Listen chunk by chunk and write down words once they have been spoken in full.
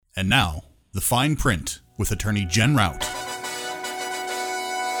And now, the fine print with Attorney Jen Rout.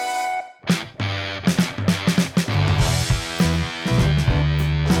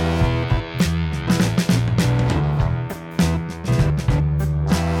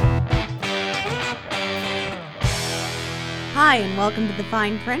 Hi, and welcome to the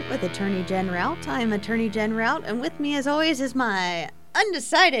Fine Print with Attorney Jen Rout. I'm Attorney Jen Rout, and with me, as always, is my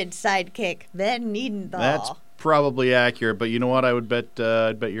undecided sidekick, Ben Niedenthal. That's probably accurate, but you know what? I'd bet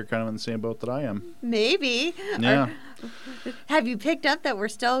you're kind of in the same boat that I am. Maybe. Yeah. Have you picked up that we're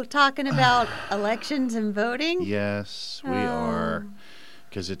still talking about elections and voting? Yes, we are,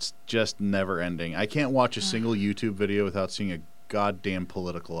 because it's just never ending. I can't watch a single YouTube video without seeing a goddamn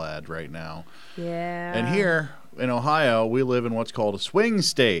political ad right now. Yeah. And here in Ohio, we live in what's called a swing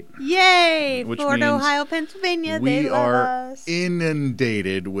state. Yay! Which Florida, means Ohio, Pennsylvania, we they love are us.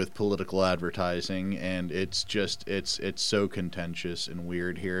 inundated with political advertising, and it's just it's so contentious and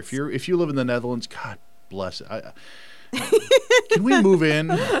weird here. If you live in the Netherlands, God bless it. Can we move in?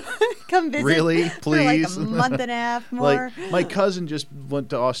 Come visit. Really, please. For like a month and a half more. Like my cousin just went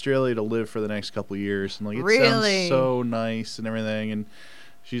to Australia to live for the next couple of years, and like it Really? sounds so nice and everything. And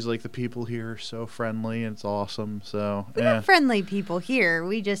she's like, the people here are so friendly, and it's awesome. So We're friendly people here.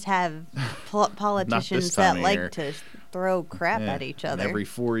 We just have politicians that time of like year. to throw crap at each And other. every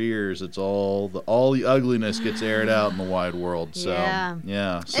 4 years, it's all the ugliness gets aired out in the wide world. So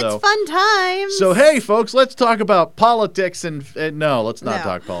Yeah. So it's fun times. So hey, folks, let's talk about politics and no, let's not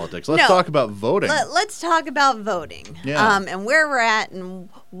talk politics. Let's talk about voting. Let's talk about voting. Yeah. And where we're at and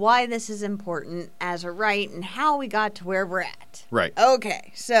why this is important as a right and how we got to where we're at. Right.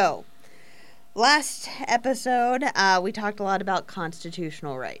 Okay, so last episode, we talked a lot about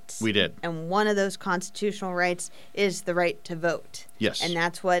constitutional rights. We did. And one of those constitutional rights is the right to vote. Yes. And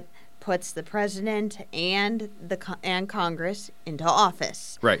that's what puts the president and and Congress into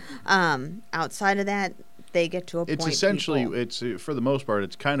office. Right. Outside of that, they get to appoint It's essentially, people. it's for the most part,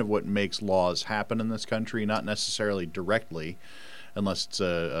 it's kind of what makes laws happen in this country, not necessarily directly, unless it's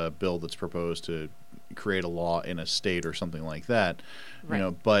a bill that's proposed to create a law in a state or something like that. Right. You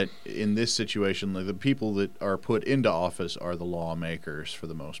know, but in this situation, like, the people that are put into office are the lawmakers for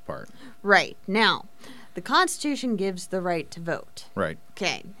the most part. Right. Now, the Constitution gives the right to vote. Right.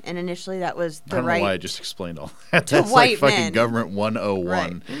 Okay. And initially that was the I don't right know why I just explained all that. to That's white like fucking men. government 101.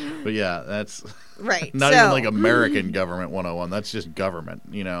 Right. But yeah, that's Right. not so, even like American government 101. That's just government,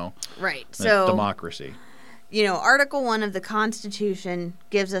 you know. Right. That's So democracy. you know, Article 1 of the Constitution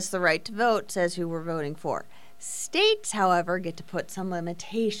gives us the right to vote, says who we're voting for. States, however, get to put some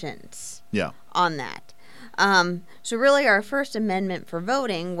limitations Yeah. on that. So really our first amendment for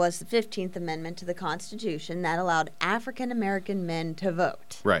voting was the 15th Amendment to the Constitution that allowed African American men to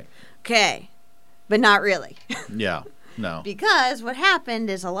vote. Right. Okay, but not really. Yeah. No. Because what happened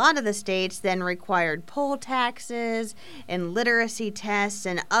is a lot of the states then required poll taxes and literacy tests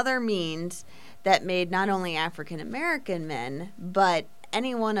and other means that made not only African American men, but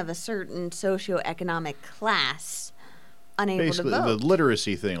anyone of a certain socioeconomic class unable Basically, to vote. the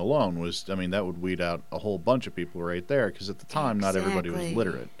literacy thing alone was, I mean, that would weed out a whole bunch of people right there, because at the time, not everybody was Exactly.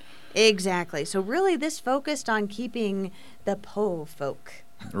 literate. Exactly. So really this focused on keeping the po folk.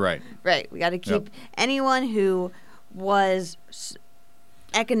 Right. Right. We got to keep anyone who was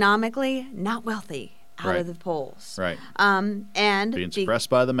economically not wealthy out Right. of the polls. Right. And Being suppressed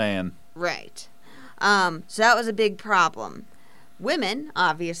by the man. Right. So that was a big problem. Women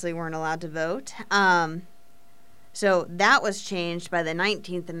obviously weren't allowed to vote. So that was changed by the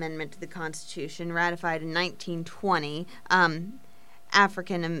 19th Amendment to the Constitution, ratified in 1920.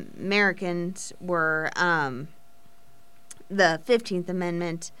 African Americans were the 15th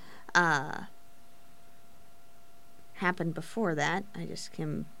Amendment happened before that. I just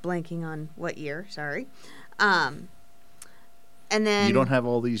am blanking on what year. Sorry. And then You don't have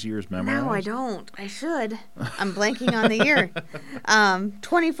all these years memorized? no, I don't. I should. I'm blanking on the year.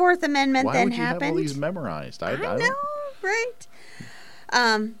 24th Amendment Why then would you happened. have all these memorized? I don't- know, right?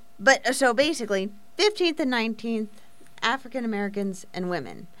 But so basically, 15th and 19th, African Americans and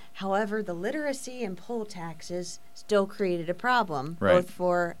women. However, the literacy and poll taxes still created a problem, Right. both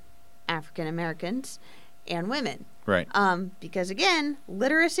for African Americans and women. Right. Because again,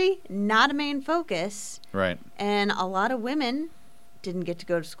 literacy, not a main focus. Right. And a lot of women didn't get to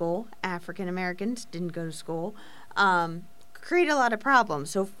go to school. African Americans didn't go to school. Created a lot of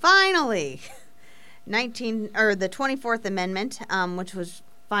problems. So finally, the 24th Amendment, which was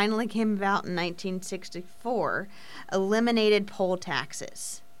finally came about in 1964, eliminated poll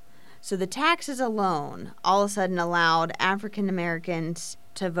taxes. So the taxes alone all of a sudden allowed African Americans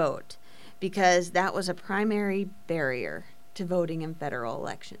to vote because that was a primary barrier to voting in federal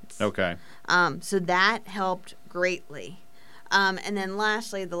elections. Okay. So that helped greatly. And then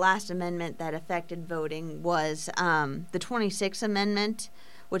lastly, the last amendment that affected voting was the 26th Amendment,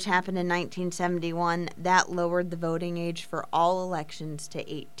 which happened in 1971. That lowered the voting age for all elections to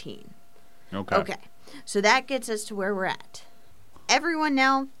 18. Okay. So that gets us to where we're at. Everyone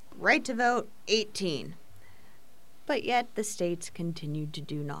now, right to vote, 18. But yet the states continued to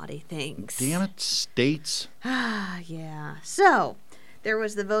do naughty things. Damn it, states. Yeah. So there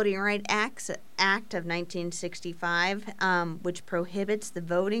was the Voting Rights Act of 1965, which prohibits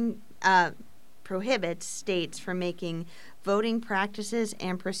states from making voting practices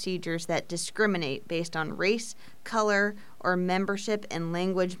and procedures that discriminate based on race, color, or membership in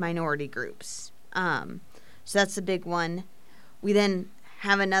language minority groups. So that's the big one. We then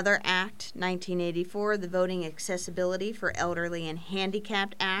have another act, 1984, the Voting Accessibility for Elderly and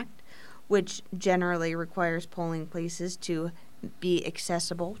Handicapped Act, which generally requires polling places to be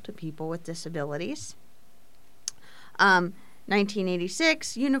accessible to people with disabilities.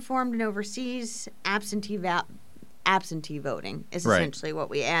 1986, uniformed and overseas absentee voting is essentially what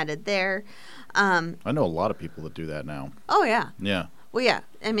we added there. I know a lot of people that do that now. Oh, yeah. Yeah. Well, yeah.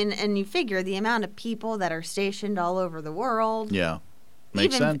 I mean, and you figure the amount of people that are stationed all over the world. Yeah.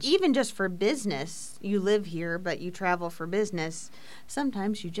 Makes sense. Even just for business, you live here, but you travel for business.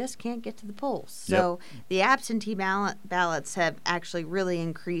 Sometimes you just can't get to the polls. So the absentee ballots have actually really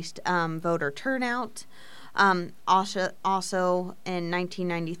increased voter turnout. Also, in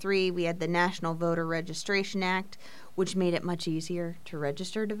 1993, we had the National Voter Registration Act, which made it much easier to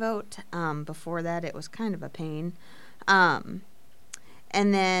register to vote. Before that, it was kind of a pain. And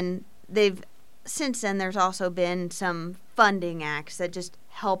then since then, there's also been some funding acts that just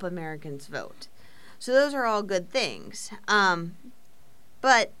help Americans vote. So those are all good things.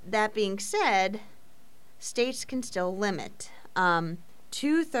 But that being said, states can still limit.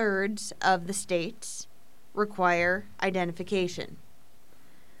 2/3 of the states require identification.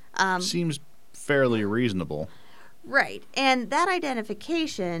 Seems fairly reasonable. Right. And that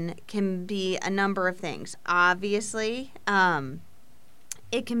identification can be a number of things. Obviously,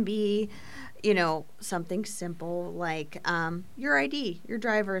 it can be, something simple like your ID, your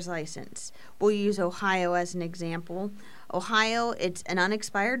driver's license. We'll use Ohio as an example. Ohio, it's an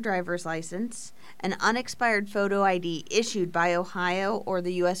unexpired driver's license, an unexpired photo ID issued by Ohio or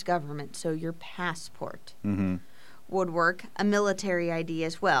the U.S. government, so your passport would work, a military ID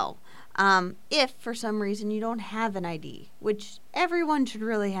as well. If for some reason you don't have an ID, which everyone should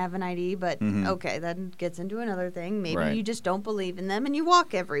really have an ID, but okay, that gets into another thing. Maybe you just don't believe in them and you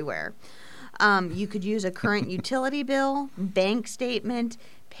walk everywhere. You could use a current utility bill, bank statement,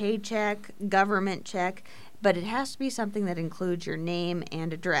 paycheck, government check, but it has to be something that includes your name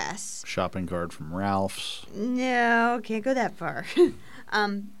and address. Shopping card from Ralph's. No, can't go that far.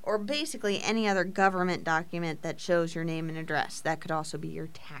 Or basically any other government document that shows your name and address. That could also be your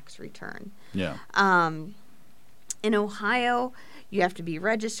tax return. Yeah. In Ohio, you have to be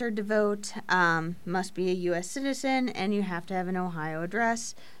registered to vote, must be a U.S. citizen, and you have to have an Ohio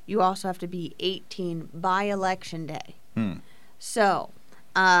address. You also have to be 18 by Election Day. So,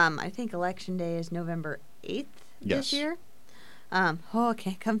 I think Election Day is November 8th this year. I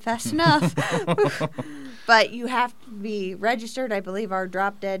can't come fast enough. But you have to be registered. I believe our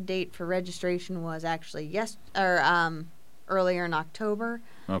drop dead date for registration was actually earlier in October.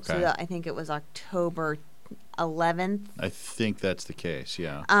 Okay. So I think it was October 11th. I think that's the case,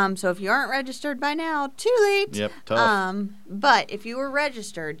 yeah. So if you aren't registered by now, too late. Yep, tough. But if you were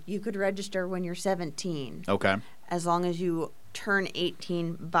registered, you could register when you're 17. Okay. As long as you turn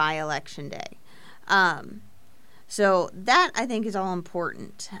 18 by Election Day. So that, I think, is all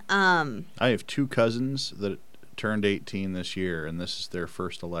important. I have two cousins that turned 18 this year, and this is their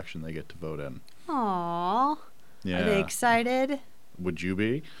first election they get to vote in. Aww. Yeah. Are they excited? Would you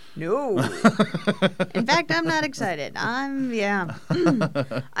be? No. In fact, I'm not excited. I'm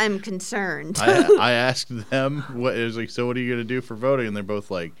concerned. I asked them, so what are you going to do for voting? And they're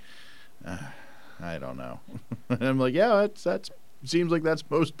both like, I don't know. And I'm like, yeah, that's seems like that's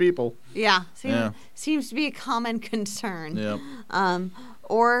most people. Yeah. Seems to be a common concern. Yeah.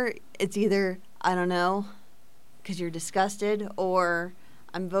 Or it's either, I don't know, because you're disgusted, or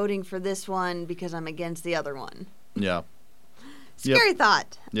I'm voting for this one because I'm against the other one. Yeah. Scary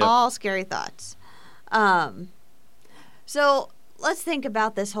thought. Yep. All scary thoughts. So let's think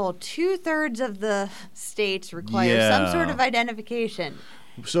about this whole 2/3 of the states require some sort of identification.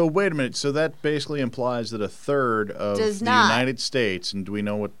 So wait a minute. So that basically implies that 1/3 of the United States, and do we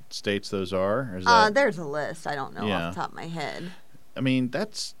know what states those are? Or is there's a list. I don't know off the top of my head. I mean,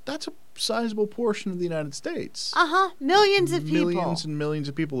 that's a sizable portion of the United States. Millions of people. Millions and millions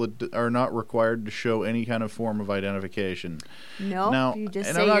of people that are not required to show any kind of form of identification. Nope. Now, you just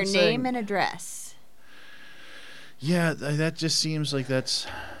and say I'm not your saying- name and address. Yeah, that just seems like that's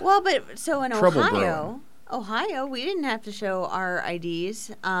Well, but so in trouble Ohio, we didn't have to show our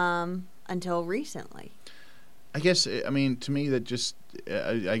IDs until recently. I guess, I mean, to me, that just,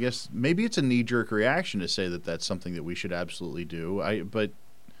 I guess, maybe it's a knee-jerk reaction to say that that's something that we should absolutely do. But,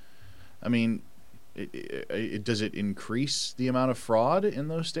 I mean, does it increase the amount of fraud in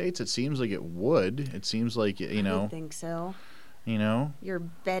those states? It seems like it would. It seems like, I would think so. You're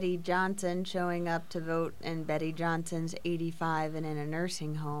Betty Johnson showing up to vote, and Betty Johnson's 85 and in a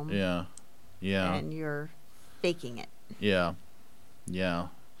nursing home. Yeah. And you're faking it. Yeah.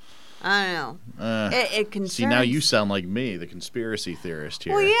 I don't know. It concerns. See, now you sound like me, the conspiracy theorist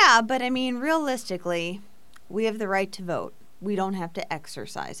here. Well, yeah, but I mean, realistically, we have the right to vote. We don't have to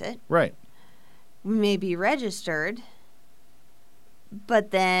exercise it. Right. We may be registered,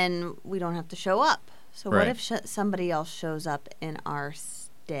 but then we don't have to show up. So what if somebody else shows up in our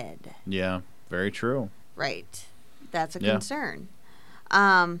stead? Yeah, very true. Right. That's a concern.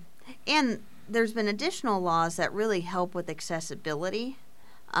 And there's been additional laws that really help with accessibility.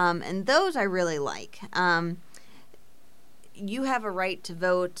 And those I really like. You have a right to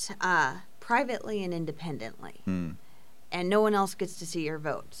vote privately and independently. And no one else gets to see your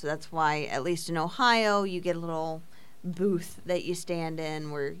vote. So that's why, at least in Ohio, you get a little booth that you stand in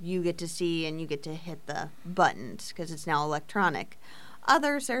where you get to see and you get to hit the buttons because it's now electronic.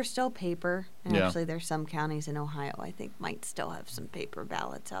 Others are still paper. And actually, there's some counties in Ohio I think might still have some paper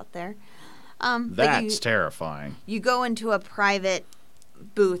ballots out there. That's terrifying. You go into a private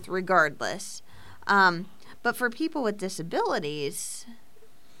booth regardless. But for people with disabilities,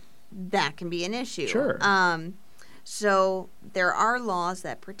 that can be an issue. Sure. So there are laws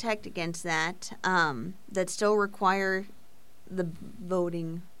that protect against that, that still require the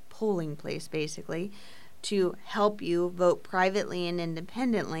voting polling place, basically, to help you vote privately and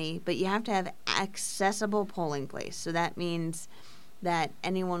independently, but you have to have accessible polling place. So that means that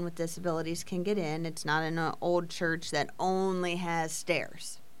anyone with disabilities can get in. It's not in an old church that only has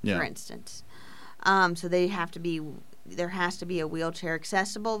stairs, for instance. So there has to be a wheelchair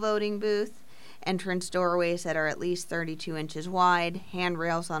accessible voting booth, entrance doorways that are at least 32 inches wide,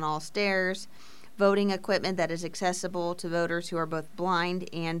 handrails on all stairs, voting equipment that is accessible to voters who are both blind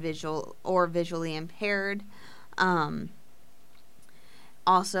and visually impaired.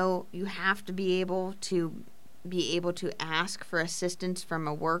 Also, you have to be able to ask for assistance from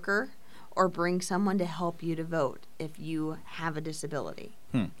a worker or bring someone to help you to vote if you have a disability.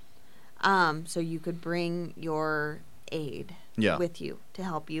 So you could bring your aide with you to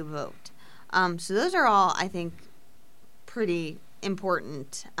help you vote. So those are all, I think, pretty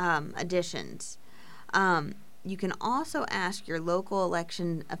important additions. You can also ask your local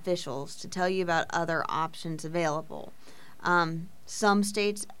election officials to tell you about other options available. Some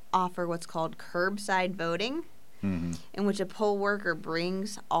states offer what's called curbside voting, in which a poll worker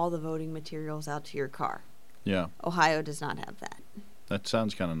brings all the voting materials out to your car. Yeah. Ohio does not have that. That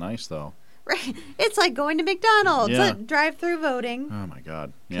sounds kind of nice, though. Right. It's like going to McDonald's. Yeah. Drive-through voting. Oh, my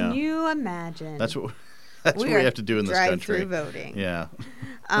God. Yeah. Can you imagine? That's what we have to do in this country. Drive-through voting. Yeah.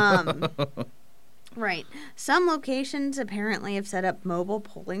 Right. Some locations apparently have set up mobile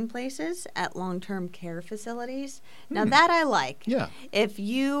polling places at long-term care facilities. Now, that I like. Yeah. If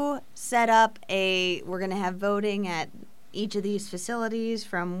you set up we're going to have voting at each of these facilities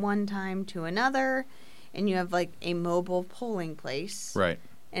from one time to another, and you have like a mobile polling place. Right.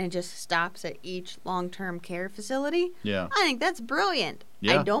 And it just stops at each long-term care facility. Yeah. I think that's brilliant.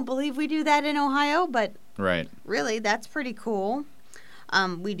 Yeah. I don't believe we do that in Ohio, but right. Really, that's pretty cool.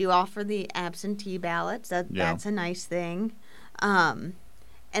 We do offer the absentee ballots. That's a nice thing. And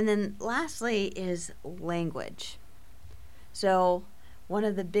then lastly is language. So one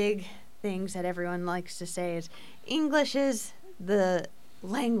of the big things that everyone likes to say is English is the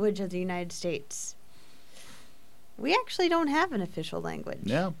language of the United States. We actually don't have an official language.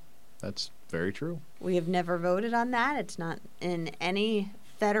 Yeah, that's very true. We have never voted on that. It's not in any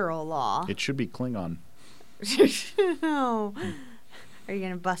federal law. It should be Klingon. No. Are you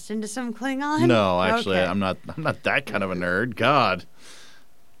going to bust into some Klingon? No, actually, okay. I'm not that kind of a nerd. God.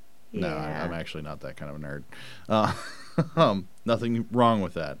 Yeah. No, I'm actually not that kind of a nerd. Nothing wrong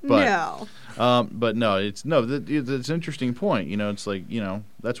with that. But, no. But no, it's an interesting point. It's like,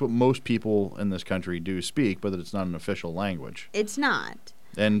 that's what most people in this country do speak, but it's not an official language. It's not.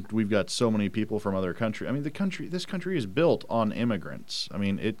 And we've got so many people from other countries. I mean, this country is built on immigrants. I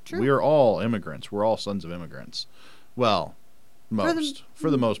mean, True. we are all immigrants. We're all sons of immigrants. Well, For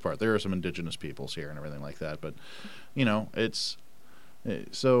the most part. There are some indigenous peoples here and everything like that, but it's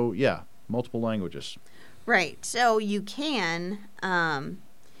so yeah, multiple languages. Right. So you can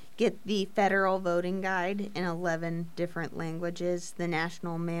get the Federal Voting Guide in 11 different languages, the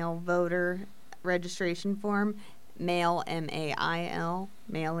National Male Voter Registration Form, mail, M-A-I-L,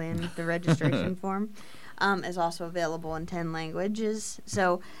 mail in the registration form, is also available in 10 languages.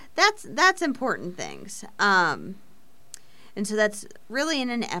 So that's important things. And so that's really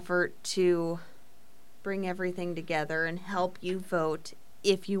in an effort to bring everything together and help you vote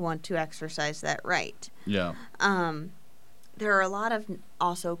if you want to exercise that right. Yeah. There are a lot of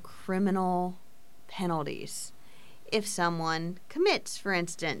also criminal penalties if someone commits, for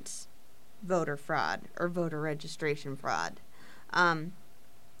instance, voter fraud or voter registration fraud.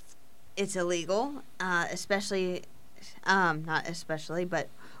 It's illegal, especially, not especially, but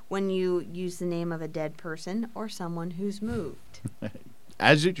when you use the name of a dead person or someone who's moved.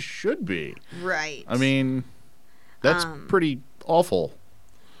 As it should be. Right. I mean, that's pretty awful.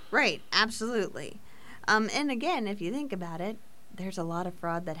 Right, absolutely. And again, if you think about it, there's a lot of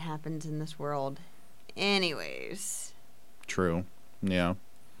fraud that happens in this world anyways. True. Yeah.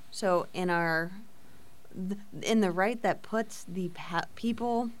 So in the right that puts the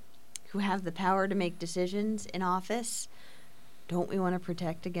people who have the power to make decisions in office, don't we want to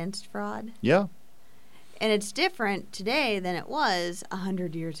protect against fraud? Yeah. And it's different today than it was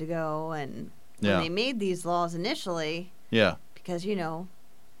 100 years ago and when they made these laws initially. Yeah. Because,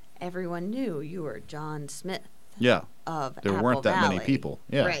 everyone knew you were John Smith. Yeah. Of there Apple weren't that Valley. many people.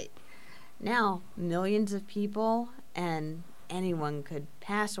 Yeah. Right. Now, millions of people and anyone could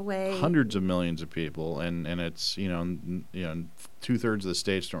pass away. Hundreds of millions of people, and it's 2/3 of the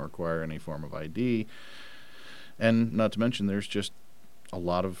states don't require any form of ID, and not to mention there's just a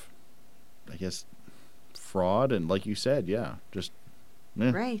lot of, I guess, fraud and like you said,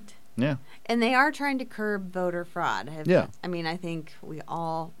 Right. Yeah. And they are trying to curb voter fraud. Yeah. I mean, I think we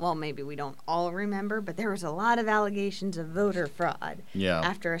all, well, maybe we don't all remember, but there was a lot of allegations of voter fraud. Yeah.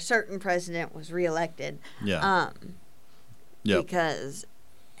 After a certain president was reelected. Yeah. Because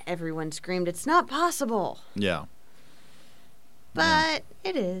everyone screamed, "It's not possible." Yeah. But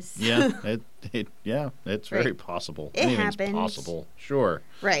it is. Yeah. It's very possible. It Anything's happens. possible. Sure.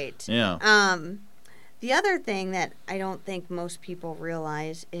 Right. Yeah. The other thing that I don't think most people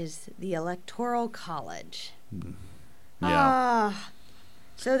realize is the Electoral College. Yeah.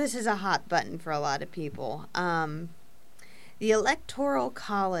 So this is a hot button for a lot of people. The Electoral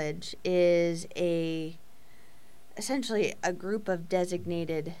College is essentially a group of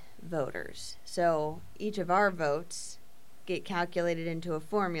designated voters. So each of our votes get calculated into a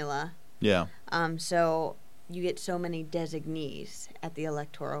formula. Yeah. So you get so many designees at the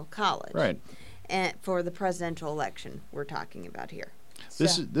Electoral College. Right. And for the presidential election we're talking about here.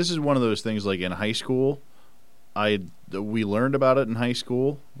 This is one of those things like in high school. We learned about it in high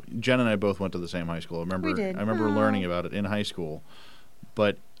school. Jen and I both went to the same high school. We did. I remember learning about it in high school,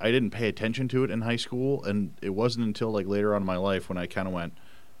 but I didn't pay attention to it in high school, and it wasn't until like later on in my life when I kind of went,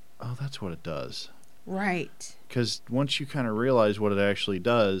 "Oh, that's what it does." Right. Because once you kind of realize what it actually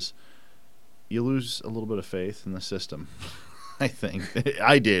does, you lose a little bit of faith in the system. I think.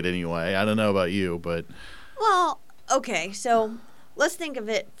 I did anyway. I don't know about you, but... Well, okay, so let's think of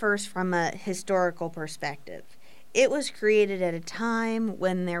it first from a historical perspective. It was created at a time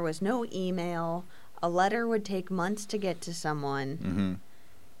when there was no email. A letter would take months to get to someone. Mm-hmm.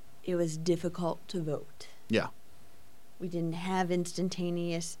 It was difficult to vote. Yeah. We didn't have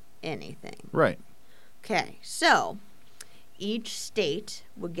instantaneous anything. Right. Okay, so each state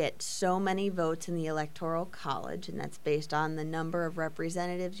would get so many votes in the Electoral College, and that's based on the number of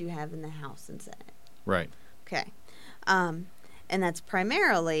representatives you have in the House and Senate. Right. Okay. And that's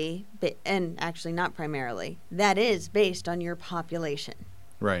primarily, and actually not primarily, that is based on your population.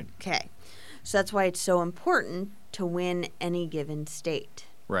 Right. Okay. So that's why it's so important to win any given state.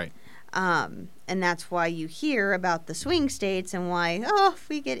 Right. And that's why you hear about the swing states and why,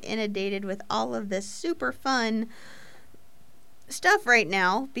 we get inundated with all of this super fun stuff right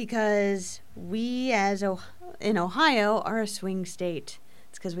now because we, in Ohio, are a swing state.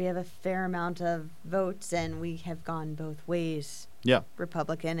 It's because we have a fair amount of votes and we have gone both ways. Yeah.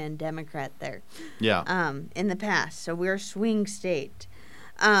 Republican and Democrat there. Yeah. In the past. So we're a swing state.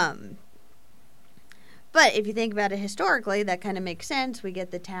 But if you think about it historically, that kind of makes sense. We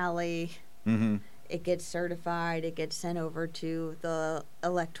get the tally. Mm-hmm. It gets certified. It gets sent over to the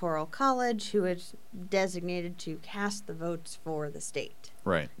Electoral College, who is designated to cast the votes for the state.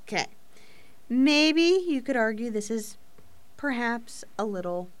 Right. Okay. Maybe you could argue this is perhaps a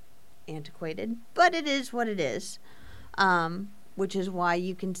little antiquated, but it is what it is. which is why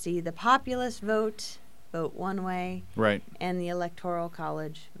you can see the populist vote one way, Right. and the Electoral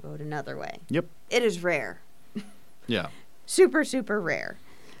College vote another way. Yep. It is rare. Yeah. Super, super rare.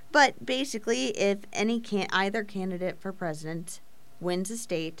 But basically, if either candidate for president wins a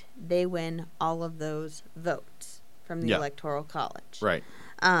state, they win all of those votes from the Electoral College. Right.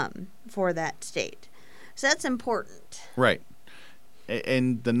 For that state. So that's important. Right.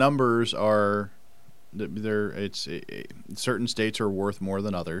 And the numbers are, certain states are worth more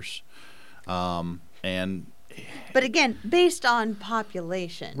than others. But again, based on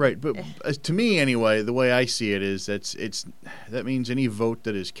population. Right, but to me anyway, the way I see it is that means any vote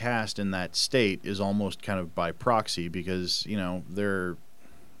that is cast in that state is almost kind of by proxy, because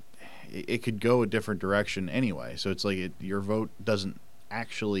it could go a different direction anyway. So it's like your vote doesn't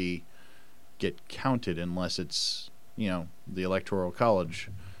actually get counted unless it's the Electoral College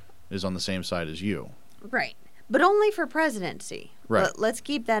is on the same side as you. Right, but only for presidency. Right. Let's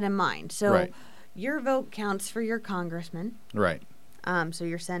keep that in mind. So. Right. Your vote counts for your congressman. Right. So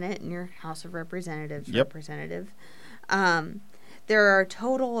your Senate and your House of Representatives. Yep. Representative. There are a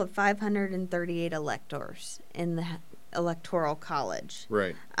total of 538 electors in the Electoral College.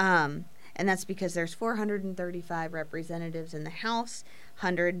 Right. And that's because there's 435 representatives in the House,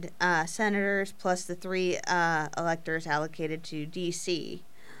 100 senators, plus the 3 electors allocated to D.C.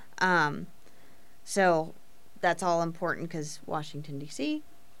 So that's all important because Washington, D.C.,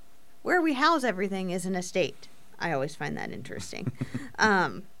 where we house everything, is an estate. I always find that interesting.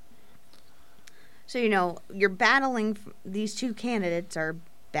 So, you're battling, these two candidates are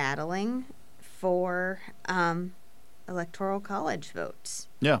battling for Electoral College votes.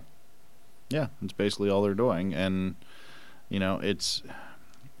 Yeah. Yeah, it's basically all they're doing. And, it's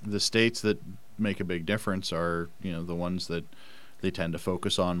the states that make a big difference are, the ones that they tend to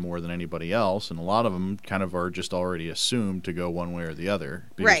focus on more than anybody else, and a lot of them kind of are just already assumed to go one way or the other.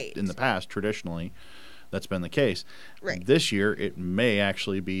 Right. In the past, traditionally, that's been the case. Right. This year, it may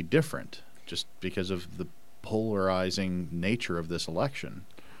actually be different, just because of the polarizing nature of this election.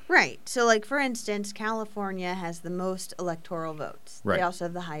 Right. So, like, for instance, California has the most electoral votes. Right. They also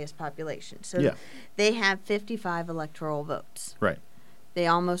have the highest population. So they have 55 electoral votes. Right. They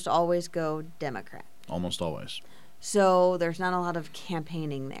almost always go Democrat. Almost always. So there's not a lot of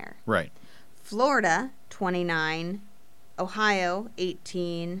campaigning there. Right. Florida, 29. Ohio,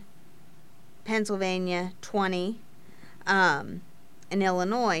 18. Pennsylvania, 20. And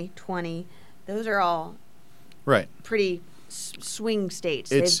Illinois, 20. Those are all pretty swing states.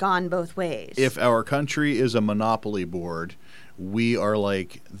 They've gone both ways. If our country is a monopoly board, we are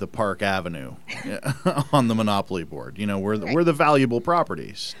like the Park Avenue on the monopoly board. We're the valuable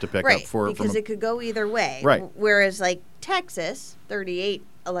properties to pick up for. Because it could go either way. Right. Whereas, like, Texas, 38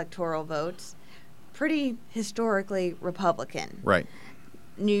 electoral votes, pretty historically Republican. Right.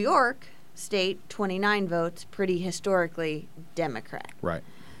 New York State, 29 votes, pretty historically Democrat. Right.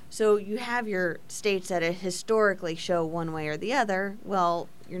 So you have your states that historically show one way or the other. Well,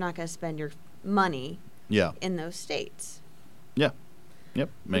 you're not going to spend your money in those states. Yeah. Yep.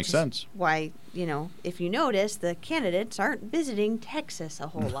 Makes sense. Why, if you notice, the candidates aren't visiting Texas a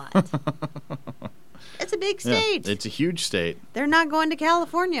whole lot. It's a big state. Yeah, it's a huge state. They're not going to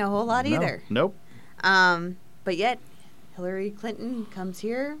California a whole lot either. Nope. But yet, Hillary Clinton comes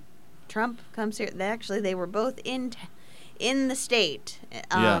here. Trump comes here. They were both in the state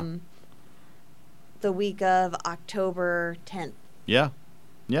the week of October 10th. Yeah.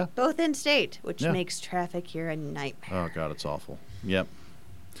 Yeah. Both in state, which makes traffic here a nightmare. Oh, God, it's awful. Yep.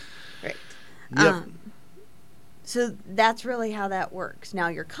 Right. Yep. So that's really how that works. Now,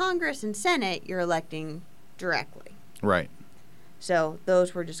 your Congress and Senate, you're electing directly. Right. So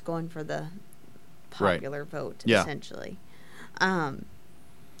those were just going for the popular vote, essentially. And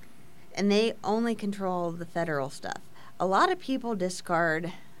they only control the federal stuff. A lot of people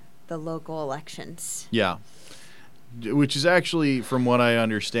discard the local elections. Yeah. Which is actually, from what I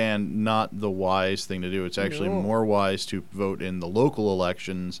understand, not the wise thing to do. It's actually more wise to vote in the local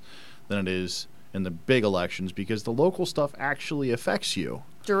elections than it is in the big elections, because the local stuff actually affects you.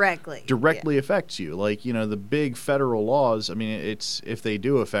 Directly Affects you. Like, the big federal laws, I mean, it's if they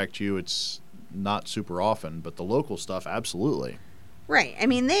do affect you, it's not super often, but the local stuff, absolutely. Right. I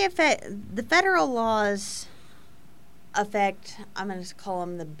mean, they affect, the federal laws affect, I'm going to call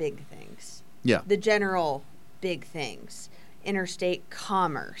them the big things. Yeah. The general big things. Interstate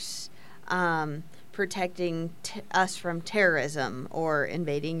commerce, protecting us from terrorism or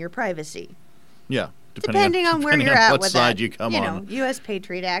invading your privacy. Yeah. Depending on where you're at what with side that, you come on. U.S.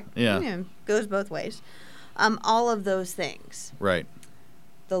 Patriot Act, goes both ways. All of those things. Right.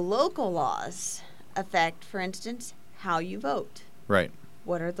 The local laws affect, for instance, how you vote. Right.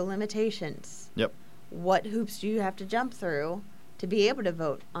 What are the limitations? Yep. What hoops do you have to jump through to be able to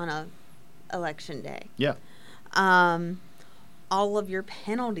vote on a election day? Yeah. All of your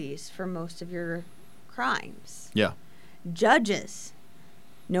penalties for most of your crimes. Yeah. Judges.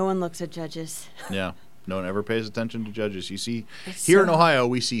 No one looks at judges. Yeah. No one ever pays attention to judges. You see, It's here in so- Ohio,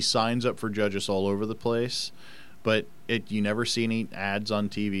 we see signs up for judges all over the place, but you never see any ads on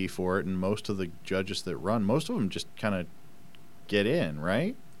TV for it, and most of the judges that run, most of them just kind of get in,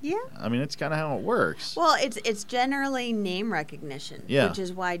 right? Yeah. I mean, it's kind of how it works. Well, it's generally name recognition, Yeah. which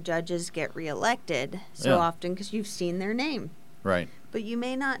is why judges get reelected so Yeah. often, because you've seen their name. Right. But you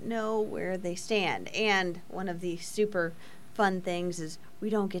may not know where they stand. And one of the super fun things is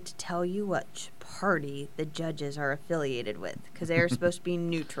we don't get to tell you which party the judges are affiliated with, because they're supposed to be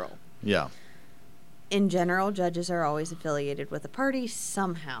neutral. Yeah. In general, judges are always affiliated with a party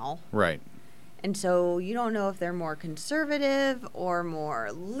somehow. Right. And so you don't know if they're more conservative or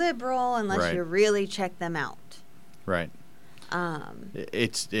more liberal unless Right. you really check them out. Right.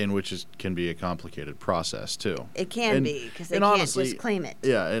 Which can be a complicated process too. It can And- be, because they and can't honestly, just claim it.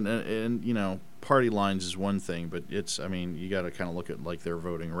 Yeah, and you know, party lines is one thing, but you got to kind of look at like their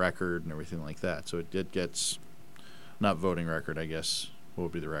voting record and everything like that. So it gets not voting record, I guess. What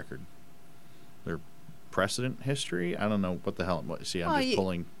would be the record? Their precedent history? I don't know what the hell. See, I'm just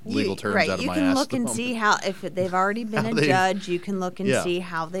pulling legal terms right, out of you my can ass. look at the and moment. see how, if they've already been How a they've- judge, you can look and Yeah. see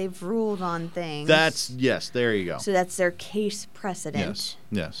how they've ruled on things. Yes, there you go. So that's their case precedent.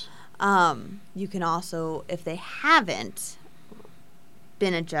 Yes. You can also, if they haven't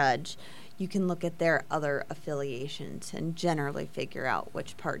been a judge, you can look at their other affiliations and generally figure out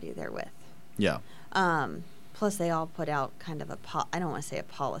which party they're with. Yeah. Plus, they all put out kind of I don't want to say a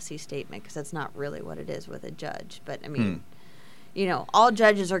policy statement, because that's not really what it is with a judge. But, I mean, you know, all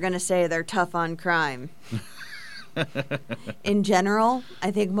judges are going to say they're tough on crime. In general,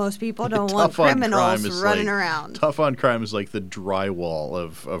 I think most people don't want Tough on crime criminals is running like- around. Tough on crime is like the drywall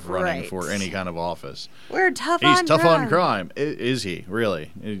of running Right. for any kind of office. We're tough He's on tough crime. on crime. Is he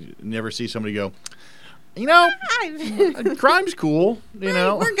really? You never see somebody go, you know, crime's cool. You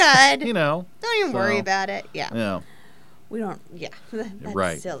know, We're good. You know, Don't even worry so, about it. Yeah. Yeah. We don't, that's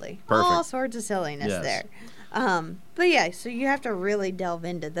Right. silly. Perfect. All sorts of silliness Yes. there. But yeah, so you have to really delve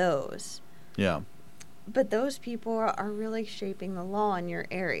into those. Yeah. But those people are really shaping the law in your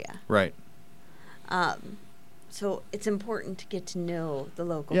area. Right. So it's important to get to know the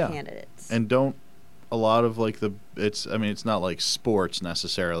local Yeah. candidates. And don't a lot of like it's not like sports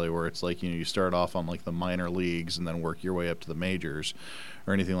necessarily where it's like, you start off on like the minor leagues and then work your way up to the majors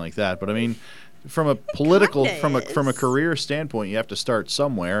or anything like that. But I mean, from a political, from a career standpoint, you have to start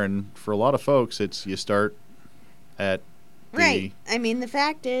somewhere. And for a lot of folks, you start at Right. I mean, the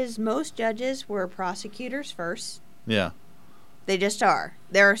fact is, most judges were prosecutors first. Yeah. They just are.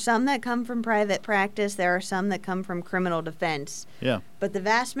 There are some that come from private practice. There are some that come from criminal defense. Yeah. But the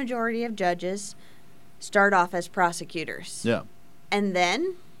vast majority of judges start off as prosecutors. Yeah. And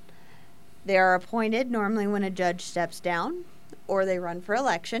then they are appointed normally when a judge steps down, or they run for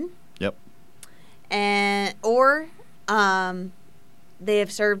election. Yep. Or they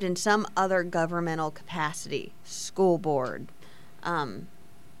have served in some other governmental capacity, school board,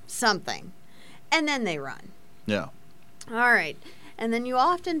 something. And then they run. Yeah. All right. And then you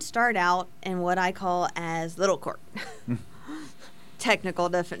often start out in what I call as little court. Technical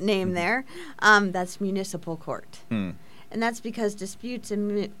name there. That's municipal court. Hmm. And that's because disputes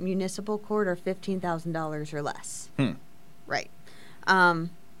in municipal court are $15,000 or less. Hmm. Right.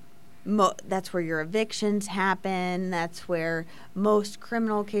 That's where your evictions happen. That's where most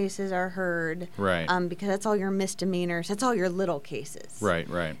criminal cases are heard. Right. Because that's all your misdemeanors. That's all your little cases. Right.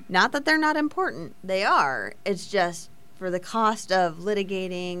 Right. Not that they're not important. They are. It's just for the cost of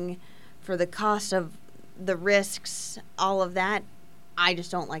litigating, for the cost of the risks, all of that, I just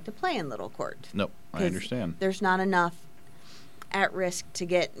don't like to play in little court. Nope. I 'Cause understand. There's not enough at risk to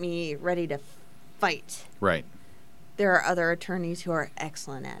get me ready to fight. Right. There are other attorneys who are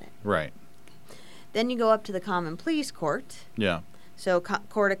excellent at it. Right. Then you go up to the common pleas court. Yeah. So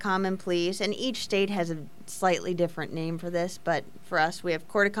court of common pleas, and each state has a slightly different name for this, but for us, we have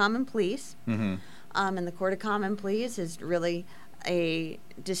court of common pleas. Mm-hmm. And the court of common pleas is really a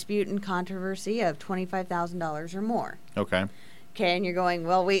dispute and controversy of $25,000 or more. Okay. Okay, and you're going,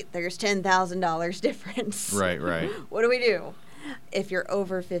 well, wait, there's $10,000 difference. Right. Right. What do we do? If you're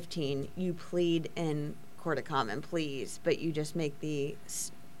over 15, you plead in court of common pleas, but you just make the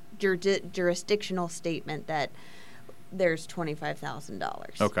jurisdictional statement that there's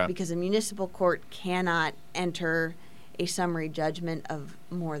 $25,000. Okay. Because a municipal court cannot enter a summary judgment of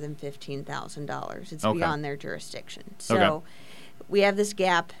more than $15,000. It's Okay. beyond their jurisdiction. So Okay. we have this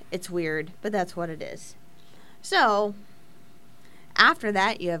gap. It's weird, but that's what it is. So, after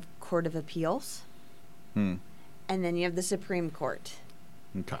that, you have Court of Appeals. And then you have the Supreme Court.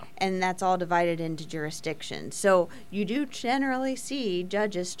 Okay. And that's all divided into jurisdictions. So, you do generally see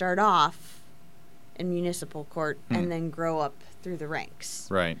judges start off in municipal court and then grow up through the ranks.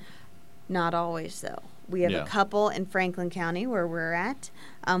 Right. Not always, though. We have a couple in Franklin County where we're at.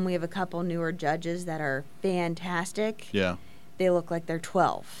 We have a couple newer judges that are fantastic. Yeah. They look like they're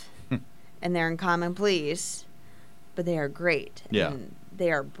 12. And they're in common pleas, but they are great. Yeah. And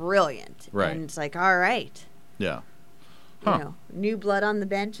they are brilliant. Right. And it's like, all right. Yeah. You know, new blood on the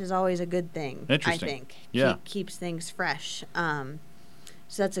bench is always a good thing, Interesting. I think. Yeah. Keeps things fresh. So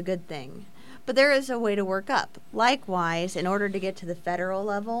that's a good thing. But there is a way to work up. Likewise, in order to get to the federal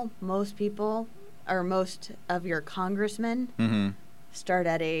level, most people, or most of your congressmen, start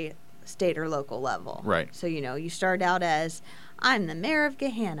at a state or local level. Right. So, you know, you start out as, I'm the mayor of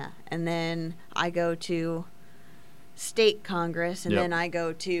Gahanna, and then I go to state Congress, and then I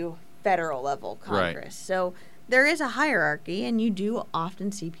go to federal level Congress. Right. So there is a hierarchy, and you do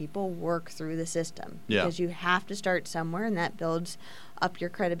often see people work through the system. Yeah. Because you have to start somewhere, and that builds up your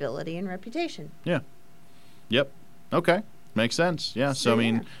credibility and reputation. Yeah. Yep. Okay. Makes sense. Yeah. So, I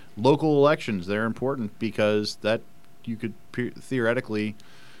mean, local elections, they're important because that you could theoretically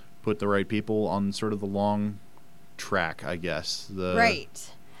put the right people on sort of the long track, I guess.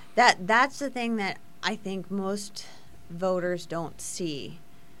 Right. That's the thing that I think most voters don't see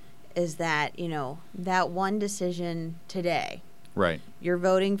is that, you know, that one decision today. Right. You're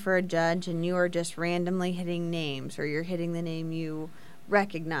voting for a judge and you are just randomly hitting names, or you're hitting the name you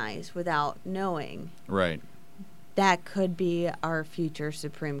recognize without knowing. Right. That could be our future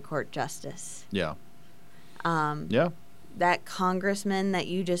Supreme Court justice. Yeah. Yeah. That congressman that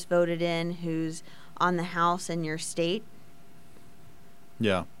you just voted in who's on the House in your state.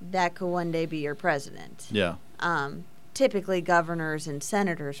 Yeah. That could one day be your president. Yeah. Typically governors and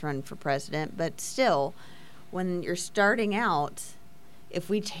senators run for president, but still, when you're starting out, if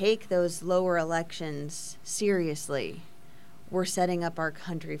we take those lower elections seriously, we're setting up our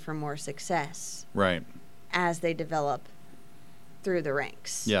country for more success. Right. As they develop through the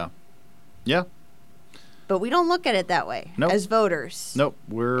ranks. Yeah. Yeah. But we don't look at it that way as voters. Nope.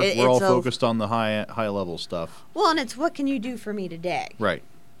 We're all focused on the high level stuff. Well, and it's what can you do for me today? Right.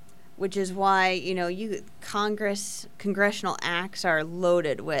 Which is why, you know, congressional acts are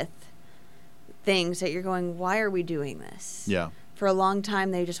loaded with things that you're going, why are we doing this? Yeah. For a long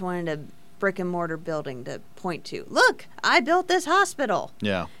time, they just wanted a brick and mortar building to point to. Look, I built this hospital.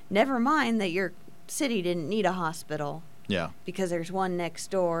 Yeah. Never mind that your city didn't need a hospital. Yeah. Because there's one next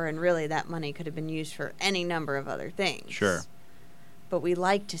door, and really that money could have been used for any number of other things. Sure. But we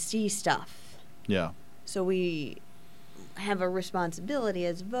like to see stuff. Yeah. So we have a responsibility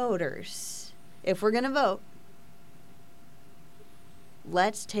as voters. If we're going to vote,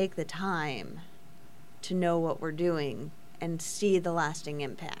 let's take the time to know what we're doing and see the lasting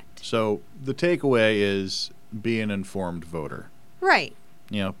impact. So the takeaway is be an informed voter. Right.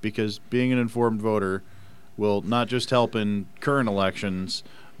 You know, because being an informed voter will not just help in current elections,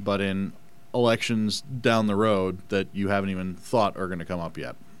 but in elections down the road that you haven't even thought are going to come up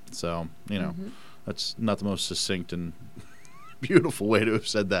yet. So, you know, that's not the most succinct and beautiful way to have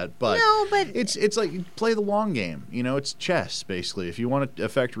said that, but no, but it's like play the long game. You know, it's chess basically. If you want to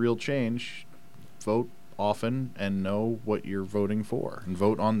affect real change, vote often and know what you're voting for, and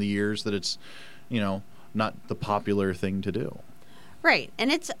vote on the years that it's, you know, not the popular thing to do. Right.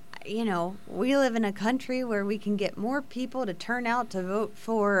 And it's, you know, we live in a country where we can get more people to turn out to vote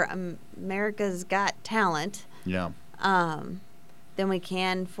for America's Got Talent. Yeah. Than we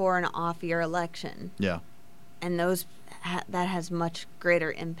can for an off-year election. Yeah. And that has much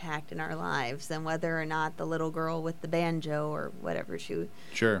greater impact in our lives than whether or not the little girl with the banjo or whatever she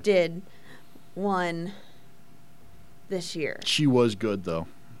did won this year. She was good, though.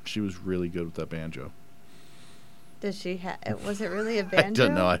 She was really good with that banjo. Does she was it really a banjo?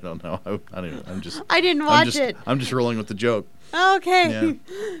 I don't know. I didn't watch it. I'm just rolling with the joke. Okay.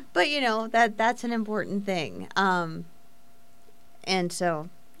 Yeah. But, you know, that's an important thing. And so,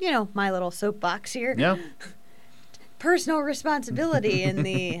 you know, my little soapbox here. Yeah. Personal responsibility in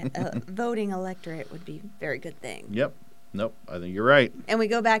the voting electorate would be a very good thing. Yep. Nope. I think you're right. And we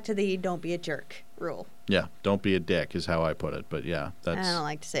go back to the don't be a jerk rule. Yeah. Don't be a dick is how I put it. But, yeah. I don't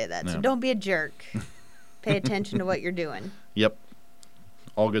like to say that. No. So don't be a jerk. Pay attention to what you're doing. Yep.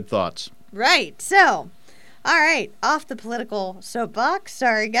 All good thoughts. Right. So, All right, off the political soapbox.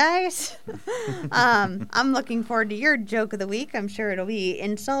 Sorry, guys. I'm looking forward to your joke of the week. I'm sure it'll be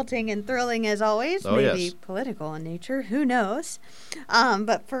insulting and thrilling as always. Oh, Maybe yes. political in nature. Who knows?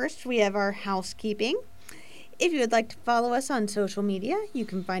 But first, we have our housekeeping. If you would like to follow us on social media, you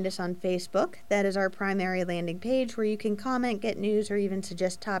can find us on Facebook. That is our primary landing page where you can comment, get news, or even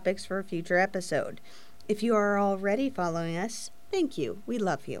suggest topics for a future episode. If you are already following us, thank you. We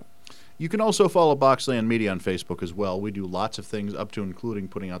love you. You can also follow Boxland Media on Facebook as well. We do lots of things up to including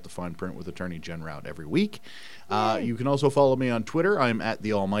putting out the fine print with Attorney Jen Rout every week. You can also follow me on Twitter. I'm at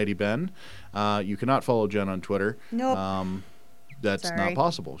the Almighty Ben. You cannot follow Jen on Twitter. Nope. That's Sorry. not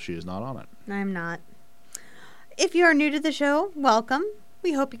possible. She is not on it. I'm not. If you are new to the show, welcome.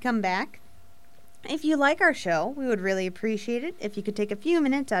 We hope you come back. If you like our show, we would really appreciate it if you could take a few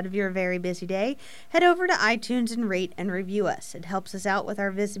minutes out of your very busy day, head over to iTunes and rate and review us. It helps us out with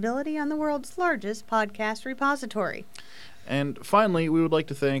our visibility on the world's largest podcast repository. And finally, we would like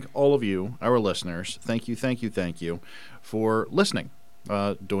to thank all of you, our listeners. Thank you for listening,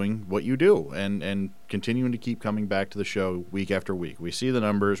 doing what you do, and continuing to keep coming back to the show week after week. We see the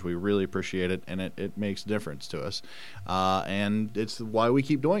numbers. We really appreciate it, and it makes a difference to us. And it's why we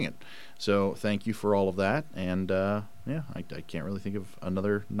keep doing it. So thank you for all of that. And, I can't really think of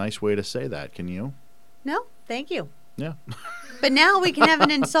another nice way to say that. Can you? No, thank you. Yeah. But now we can have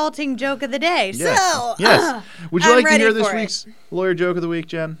an insulting joke of the day. Yes. So, Yes. Would you I'm like to hear ready this for it. week's lawyer joke of the week,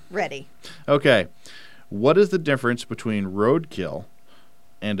 Jen? Ready. Okay. What is the difference between roadkill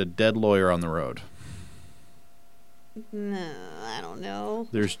and a dead lawyer on the road? No, I don't know.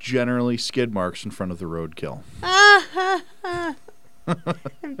 There's generally skid marks in front of the roadkill.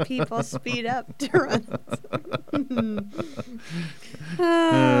 And people speed up to run.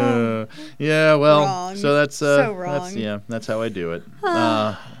 Yeah, well, Wrong. so that's So wrong. that's how I do it.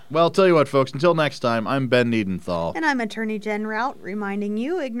 Well, I'll tell you what, folks. Until next time, I'm Ben Niedenthal. And I'm Attorney Jen Rout, reminding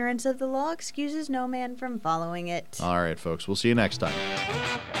you, ignorance of the law excuses no man from following it. All right, folks. We'll see you next time.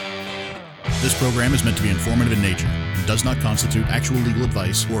 This program is meant to be informative in nature and does not constitute actual legal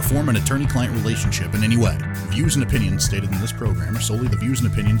advice or form an attorney-client relationship in any way. Views and opinions stated in this program are solely the views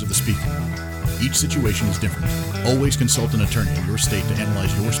and opinions of the speaker. Each situation is different. Always consult an attorney in your state to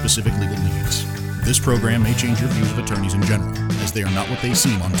analyze your specific legal needs. This program may change your views of attorneys in general, as they are not what they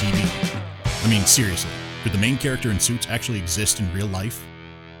seem on TV. I mean, seriously, could the main character in Suits actually exist in real life?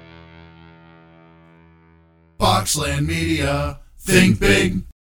 Boxland Media. Think big.